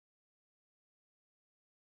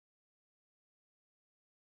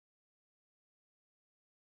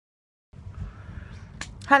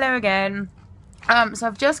Hello again. So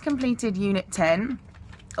I've just completed Unit 10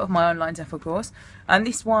 of my online TEFL course, and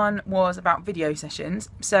this one was about video sessions.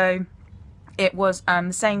 So it was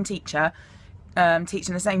the same teacher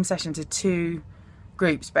teaching the same session to two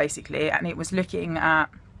groups basically, and it was looking at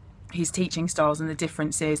his teaching styles and the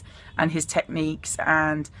differences and his techniques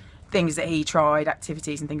and things that he tried,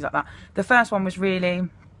 activities and things like that. The first one was really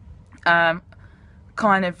kind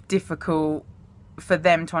of difficult for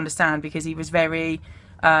them to understand because he was very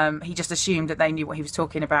he just assumed that they knew what he was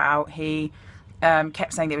talking about. He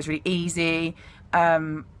kept saying that it was really easy.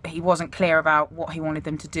 He wasn't clear about what he wanted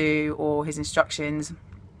them to do or his instructions.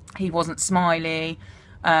 He wasn't smiley.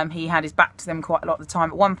 He had his back to them quite a lot of the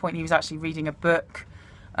time. At one point he was actually reading a book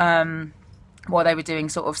while they were doing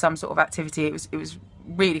some sort of activity. It was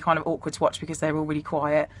really kind of awkward to watch because they were all really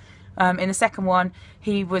quiet. In the second one,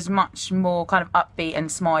 he was much more kind of upbeat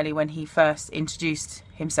and smiley when he first introduced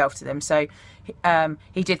himself to them. So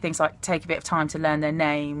he did things like take a bit of time to learn their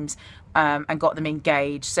names and got them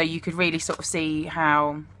engaged. So you could really sort of see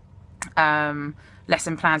how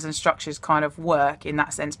lesson plans and structures kind of work in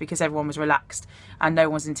that sense, because everyone was relaxed and no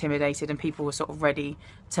one was intimidated and people were sort of ready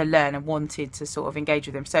to learn and wanted to sort of engage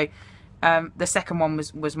with them. So the second one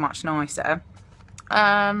was much nicer.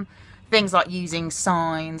 Things like using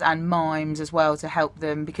signs and mimes as well to help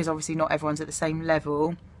them, because obviously not everyone's at the same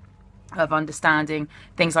level of understanding.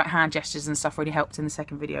 Things like hand gestures and stuff really helped in the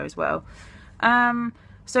second video as well.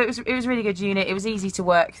 So it was a really good unit. It was easy to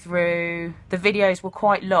work through. The videos were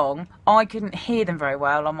quite long. I couldn't hear them very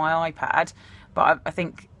well on my iPad, but I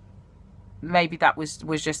think maybe that was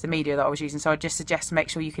just the media that I was using. So I just suggest to make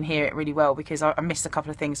sure you can hear it really well, because I missed a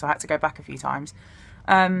couple of things, so I had to go back a few times.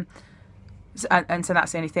 And so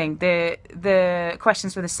that's the only thing. The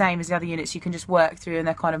questions were the same as the other units. You can just work through, and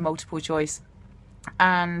they're kind of multiple choice.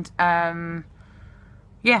 And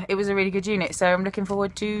yeah, it was a really good unit. So I'm looking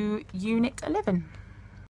forward to Unit 11.